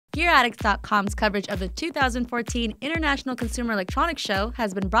GearAddicts.com's coverage of the 2014 International Consumer Electronics Show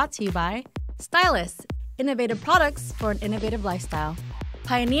has been brought to you by Stylus, innovative products for an innovative lifestyle.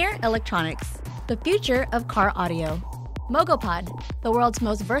 Pioneer Electronics, the future of car audio. MOGOPOD, the world's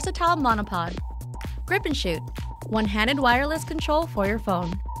most versatile monopod. Grip and Shoot, one-handed wireless control for your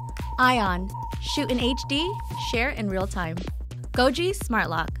phone. Ion, shoot in HD, share in real time. Goji Smart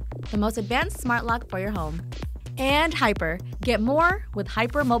Lock, the most advanced smart lock for your home. And Hyper, get more with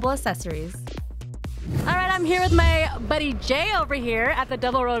Hyper mobile accessories. All right, I'm here with my buddy Jay over here at the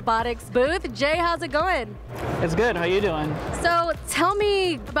Double Robotics booth. Jay, how's it going? It's good. How you doing? So tell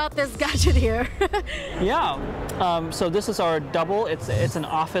me about this gadget here. Yeah. So this is our Double. It's an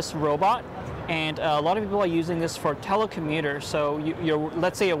office robot, and a lot of people are using this for telecommuters. So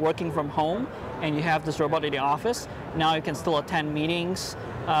let's say you're working from home and you have this robot in the office. Now you can still attend meetings,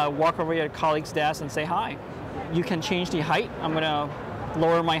 walk over to your colleague's desk and say hi. You can change the height. I'm gonna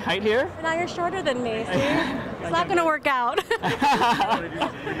lower my height here. Now you're shorter than me, see? It's not gonna work out.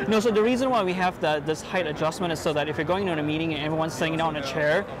 No, so the reason why we have this height adjustment is so that if you're going to a meeting and everyone's sitting down in a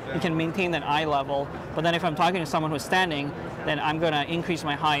chair, you can maintain that eye level. But then if I'm talking to someone who's standing, then I'm gonna increase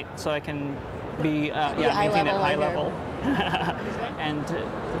my height so I can be maintain that eye level. And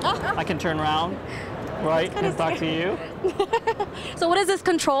I can turn around, right, and talk to you. So what is this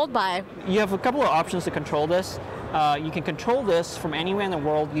controlled by? You have a couple of options to control this. You can control this from anywhere in the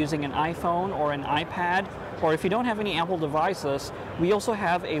world using an iPhone or an iPad, or if you don't have any Apple devices, we also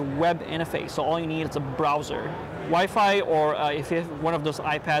have a web interface, so all you need is a browser. Wi-Fi, or if you have one of those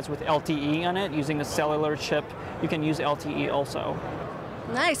iPads with LTE on it, using the cellular chip, you can use LTE also.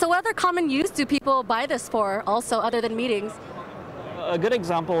 Nice. So what other common use do people buy this for also, other than meetings? A good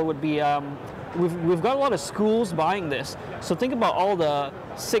example would be we've got a lot of schools buying this. So think about all the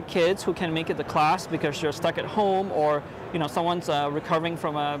sick kids who can make it to class because they're stuck at home, or someone's recovering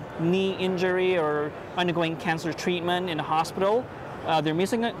from a knee injury or undergoing cancer treatment in a hospital. They're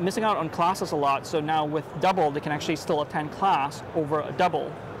missing out on classes a lot. So now with Double, they can actually still attend class over a Double.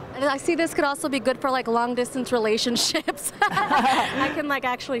 And I see this could also be good for long distance relationships. I can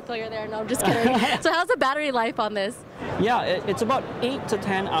actually feel you're there. No, I'm just kidding. So how's the battery life on this? Yeah, it's about 8 to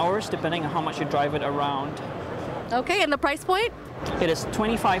 10 hours depending on how much you drive it around. Okay, and the price point? It is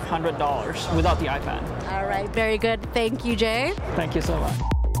 $2,500 without the iPad. All right, very good. Thank you, Jay. Thank you so much.